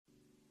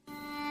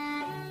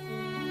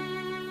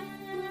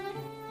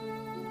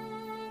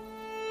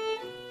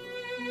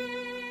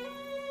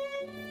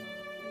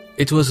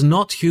It was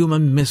not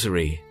human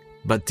misery,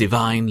 but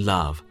divine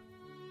love.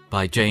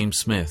 By James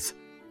Smith.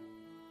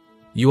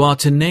 You are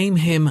to name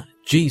him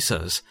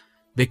Jesus,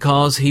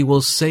 because he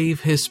will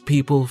save his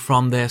people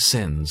from their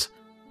sins.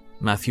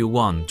 Matthew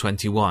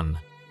 1:21.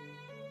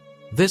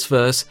 This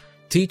verse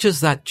teaches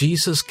that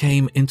Jesus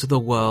came into the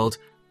world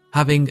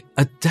having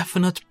a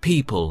definite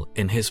people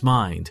in his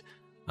mind,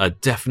 a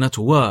definite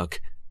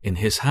work in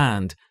his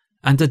hand,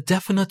 and a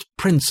definite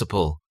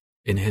principle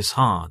in his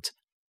heart.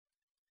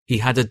 He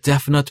had a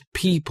definite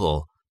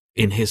people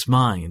in his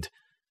mind.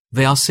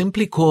 They are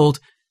simply called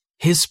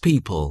his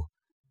people.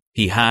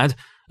 He had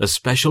a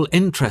special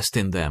interest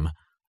in them,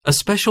 a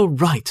special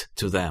right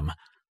to them,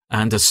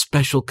 and a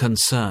special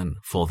concern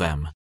for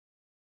them.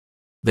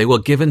 They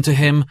were given to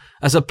him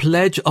as a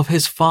pledge of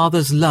his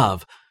Father's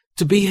love,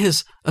 to be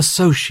his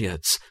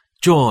associates,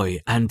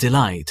 joy and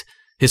delight,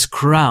 his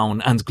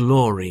crown and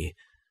glory.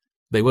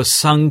 They were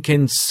sunk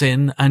in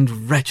sin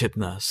and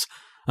wretchedness,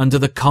 under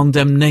the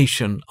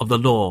condemnation of the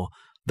law,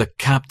 the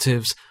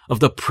captives of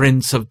the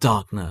prince of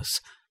darkness.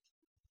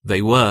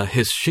 They were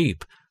his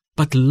sheep,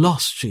 but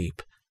lost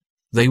sheep.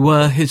 They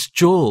were his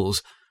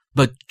jewels,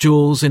 but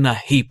jewels in a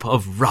heap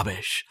of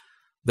rubbish.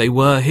 They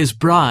were his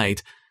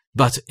bride,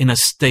 but in a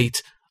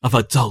state of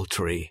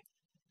adultery.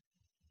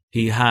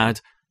 He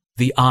had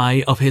the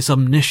eye of his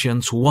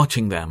omniscience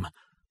watching them,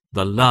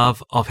 the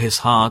love of his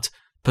heart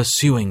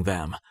pursuing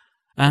them,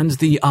 and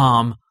the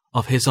arm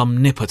of his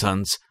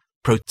omnipotence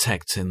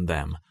protecting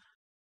them.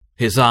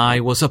 His eye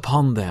was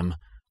upon them,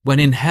 when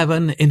in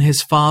heaven in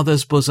his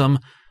Father's bosom,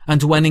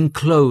 and when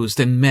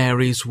enclosed in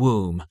Mary's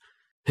womb.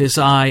 His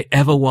eye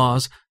ever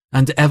was,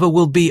 and ever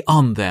will be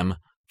on them,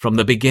 from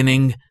the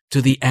beginning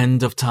to the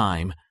end of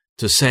time,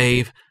 to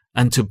save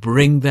and to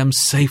bring them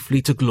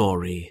safely to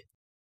glory.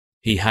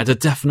 He had a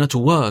definite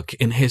work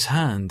in his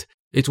hand.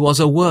 It was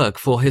a work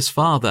for his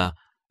Father,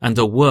 and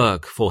a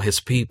work for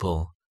his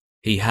people.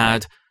 He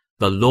had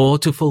the law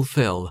to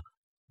fulfill,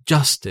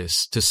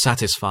 justice to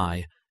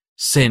satisfy,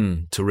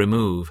 sin to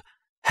remove,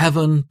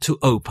 heaven to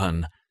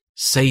open,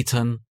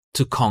 Satan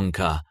to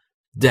conquer,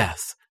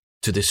 death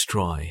to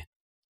destroy.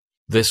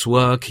 This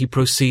work he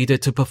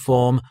proceeded to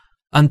perform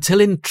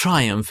until in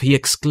triumph he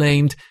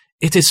exclaimed,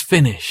 "It is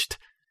finished."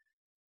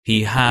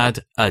 He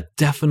had a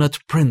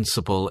definite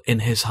principle in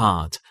his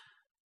heart.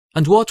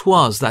 And what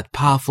was that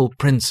powerful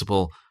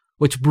principle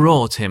which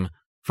brought him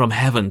from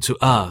heaven to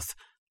earth,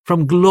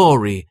 from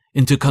glory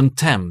into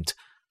contempt,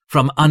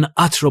 from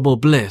unutterable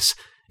bliss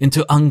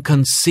into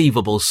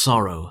unconceivable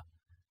sorrow?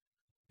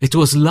 It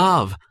was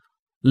love.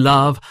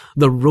 Love,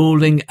 the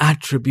ruling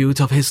attribute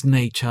of his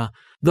nature,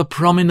 the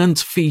prominent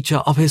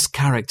feature of his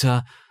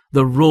character,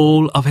 the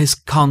rule of his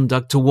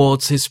conduct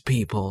towards his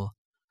people.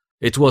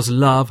 It was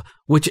love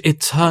which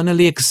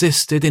eternally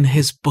existed in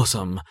his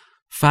bosom,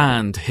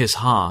 fanned his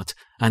heart,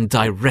 and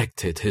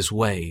directed his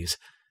ways.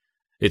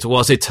 It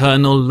was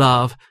eternal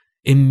love,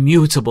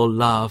 immutable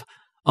love,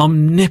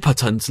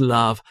 omnipotent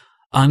love,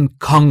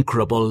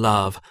 unconquerable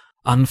love,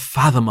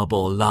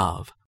 unfathomable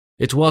love.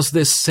 It was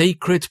this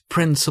sacred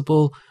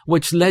principle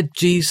which led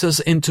Jesus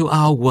into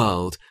our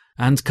world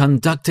and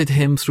conducted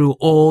him through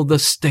all the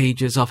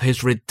stages of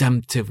his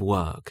redemptive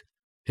work.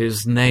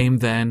 His name,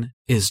 then,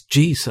 is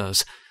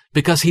Jesus,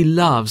 because he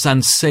loves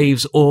and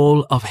saves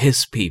all of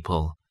his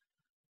people.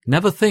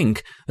 Never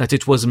think that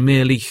it was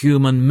merely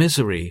human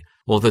misery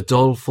or the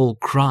doleful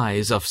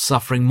cries of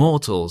suffering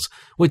mortals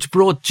which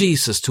brought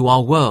Jesus to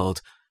our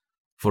world,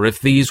 for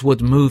if these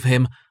would move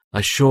him,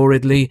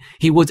 assuredly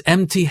he would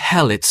empty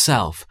hell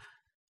itself.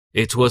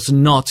 It was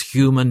not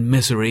human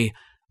misery,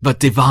 but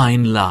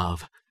divine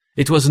love.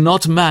 It was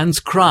not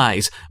man's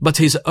cries, but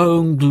his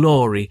own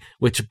glory,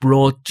 which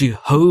brought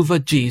Jehovah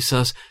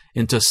Jesus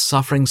into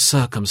suffering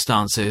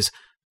circumstances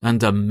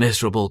and a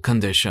miserable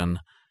condition.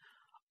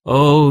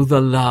 Oh,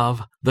 the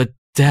love, the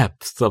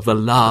depth of the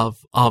love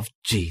of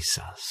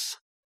Jesus!